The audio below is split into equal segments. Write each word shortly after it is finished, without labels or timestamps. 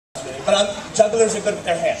But jugglers are good with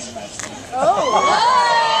their hands, Your Majesty. Oh!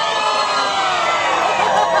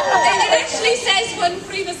 It actually says one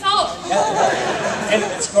free massage. Yeah. And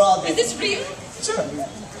it's scrawled. Is this real? Sure.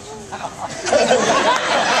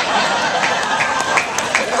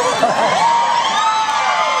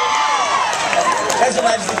 Yes, Your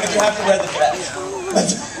Majesty, but you have to wear the dress.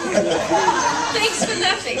 Thanks for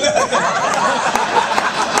nothing.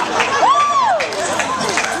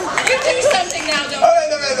 You do something now, don't you? All right.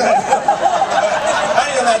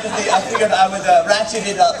 Your Majesty, I figured I would ratchet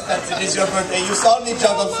it up since it is your birthday. You saw me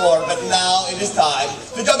juggle 4, but now it is time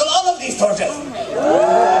to juggle all of these torches.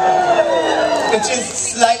 Which is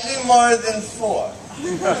slightly more than 4.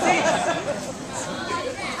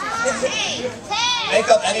 Make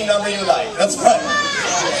up any number you like. That's right.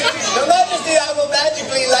 Your Majesty, I will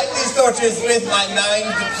magically light these torches with my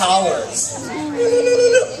 9 powers.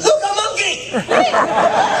 Look, a monkey!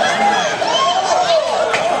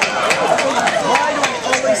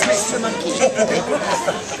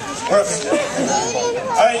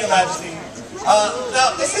 Alright, Your Majesty.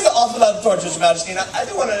 Now, this is an awful lot of torches, Your Majesty, and I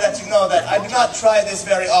do want to let you know that I do not try this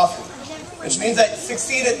very often, which means I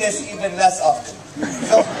succeed at this even less often.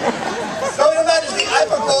 So Your Majesty, I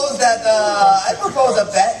propose a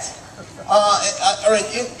bet. Alright,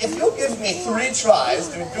 if you give me 3 tries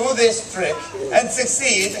to do this trick and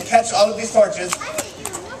succeed and catch all of these torches,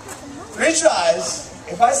 3 tries.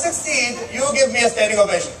 If I succeed, you give me a standing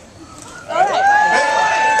ovation.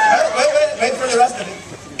 Wait for the rest of it.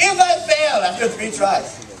 If I fail after 3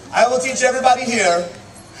 tries, I will teach everybody here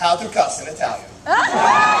how to cuss in Italian.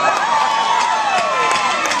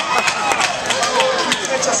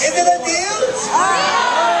 Is it a deal?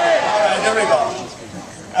 Alright, here we go.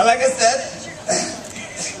 And like I said,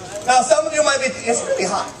 now some of you might be, it's really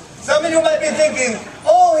hot. Some of you might be thinking,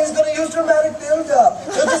 oh, he's going to use dramatic build-up.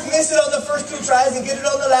 He'll just miss it on the first 2 tries and get it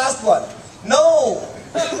on the last one. No!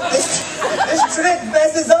 This trick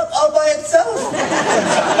messes up all by itself.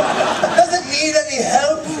 It doesn't need any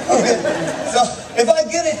help. Okay. So, if I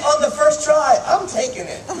get it on the first try, I'm taking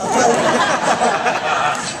it.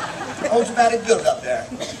 Old dramatic build-up there.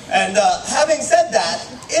 And having said that,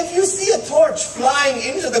 if you see a torch flying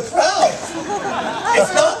into the crowd,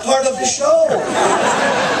 it's not part of the show.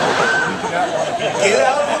 Get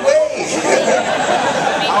out of the way.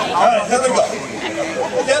 Alright, here we go.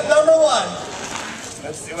 Step number 1.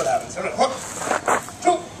 Let's see what happens. Here we go.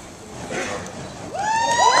 2.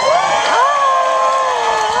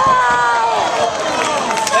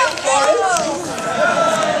 Wait for it.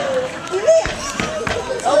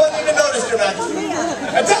 No one even noticed, Your Majesty.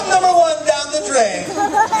 Attempt number 1 down the drain.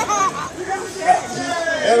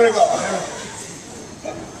 Here we go.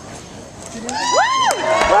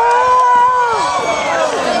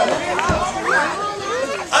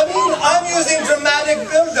 I mean, I'm using dramatic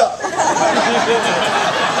build-up.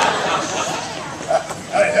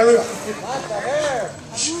 Alright, here we go.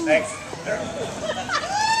 Thanks.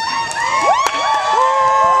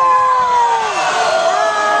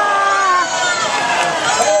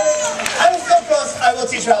 I'm so close, I will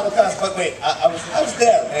teach you how to cuss, but wait, I was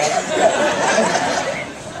there, man. I was there.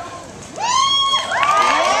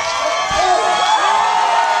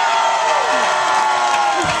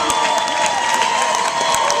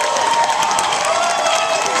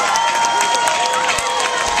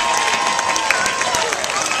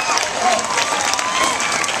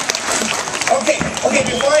 Okay,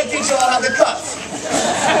 before I teach you all how to cuss,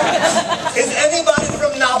 is anybody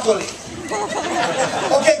from Napoli?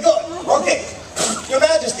 Okay, good. Okay, Your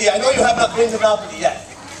Majesty, I know you have not been to Napoli yet.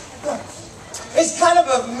 It's kind of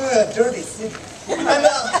a dirty city. And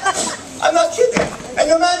I'm not kidding. And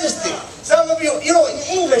Your Majesty, some of you,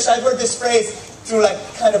 in English I've heard this phrase to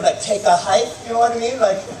kind of take a hike, you know what I mean?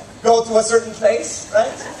 Like, go to a certain place,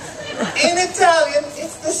 right? In Italian,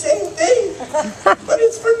 it's the same thing, but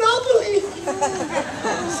it's for Napoli.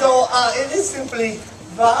 So it is simply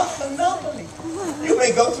va a Napoli. You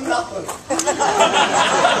may go to Napoli.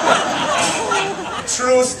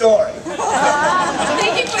 True story.